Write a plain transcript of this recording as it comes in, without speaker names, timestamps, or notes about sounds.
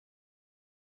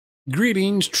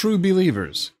Greetings, true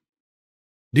believers.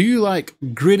 Do you like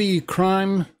gritty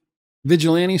crime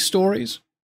vigilante stories?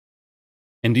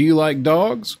 And do you like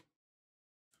dogs?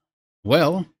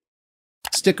 Well,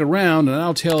 stick around and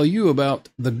I'll tell you about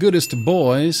the goodest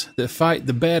boys that fight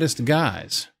the baddest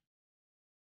guys.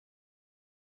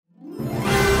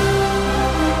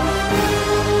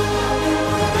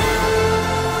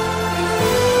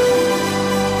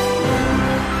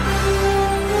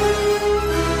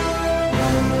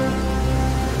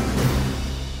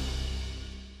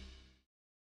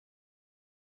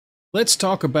 Let's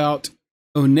talk about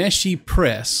Oneshi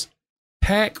Press,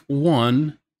 Pack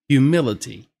 1,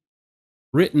 Humility,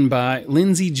 written by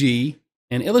Lynsey G.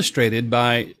 and illustrated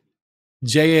by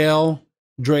Jayel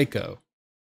Draco.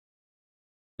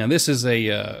 Now this is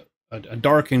a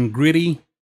dark and gritty,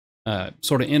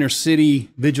 sort of inner city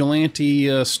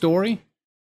vigilante story.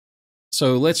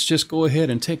 So let's just go ahead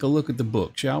and take a look at the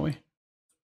book, shall we?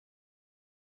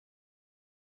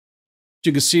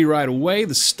 You can see right away,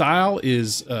 the style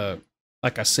is,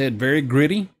 like I said, very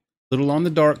gritty, a little on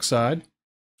the dark side.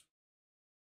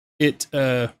 It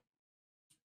kind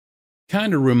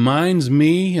of reminds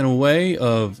me, in a way,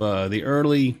 of the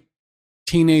early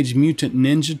Teenage Mutant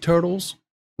Ninja Turtles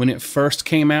when it first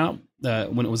came out.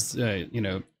 When it was,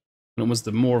 when it was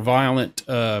the more violent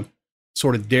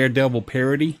sort of Daredevil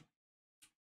parody.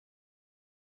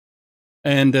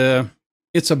 And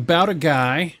it's about a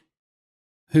guy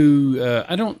who,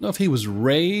 I don't know if he was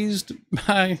raised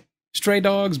by stray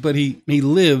dogs, but he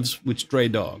lives with stray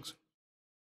dogs.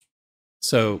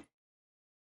 So,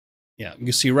 yeah, you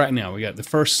can see right now, we got the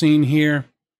first scene here.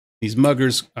 These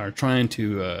muggers are trying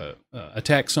to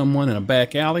attack someone in a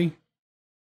back alley.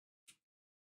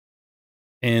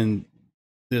 And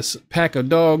this pack of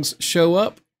dogs show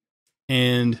up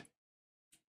and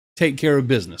take care of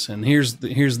business. And here's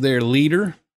their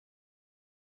leader,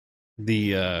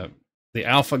 the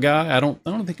alpha guy. I don't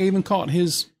think I even caught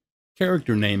his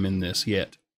character name in this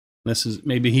yet.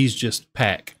 Maybe he's just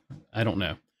Pack. I don't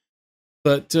know.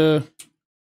 But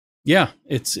yeah,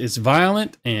 it's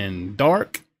violent and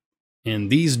dark,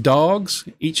 and these dogs,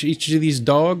 each of these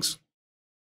dogs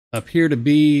appear to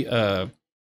be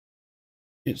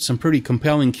some pretty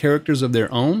compelling characters of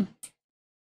their own.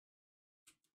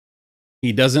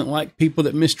 He doesn't like people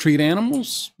that mistreat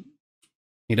animals.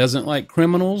 He doesn't like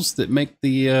criminals that make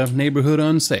the neighborhood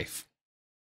unsafe.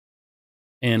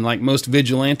 And like most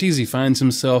vigilantes, he finds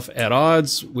himself at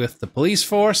odds with the police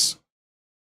force.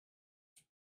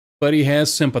 But he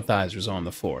has sympathizers on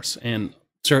the force. And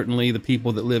certainly the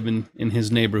people that live in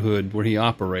his neighborhood where he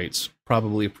operates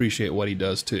probably appreciate what he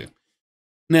does too.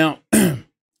 Now,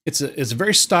 it's a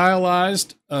very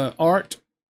stylized art.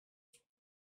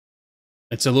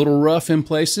 It's a little rough in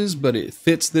places, but it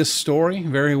fits this story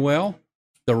very well.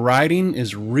 The writing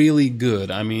is really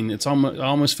good. I mean, I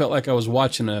almost felt like I was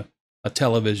watching a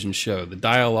television show. The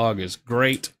dialogue is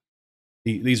great.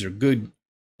 These are good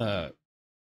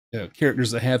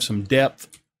characters that have some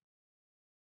depth.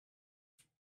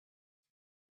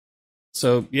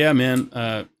 So yeah, man,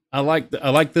 I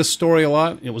like this story a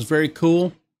lot. It was very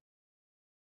cool,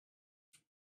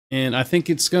 and I think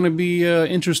it's going to be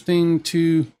interesting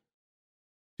to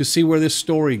see where this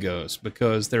story goes,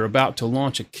 because they're about to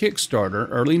launch a Kickstarter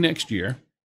early next year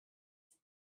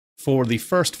for the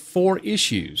first 4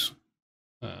 issues.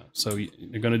 So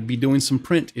they're going to be doing some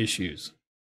print issues.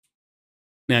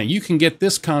 Now, you can get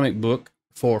this comic book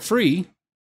for free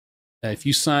if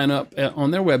you sign up on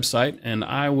their website, and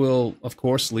I will, of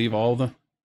course, leave all the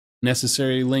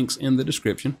necessary links in the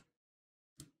description.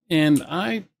 And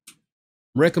I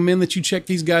recommend that you check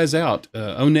these guys out.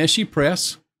 Oneshi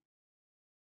Press.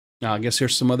 Now, I guess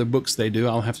there's some other books they do.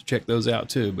 I'll have to check those out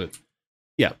too. But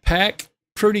yeah, Pack,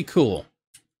 pretty cool.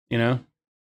 You know,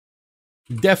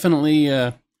 definitely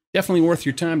worth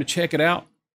your time to check it out.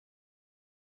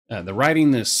 The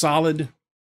writing is solid.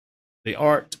 The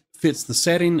art fits the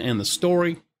setting and the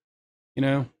story. You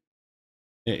know,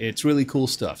 it's really cool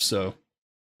stuff. So,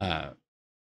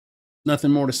 nothing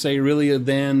more to say really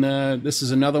than this is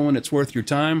another one that's worth your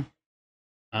time.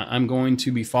 I'm going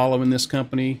to be following this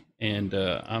company, and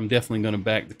I'm definitely going to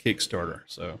back the Kickstarter.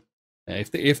 So,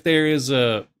 if there's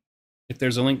a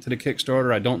link to the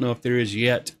Kickstarter, I don't know if there is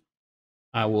yet.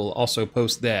 I will also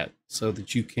post that so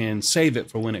that you can save it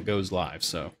for when it goes live.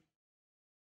 So,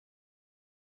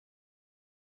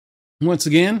 once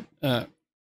again,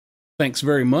 thanks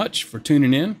very much for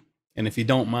tuning in. And if you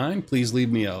don't mind, please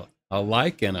leave me a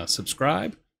like and a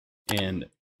subscribe, and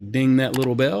ding that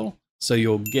little bell so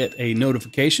you'll get a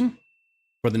notification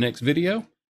for the next video.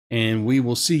 And we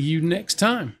will see you next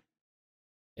time.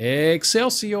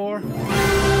 Excelsior!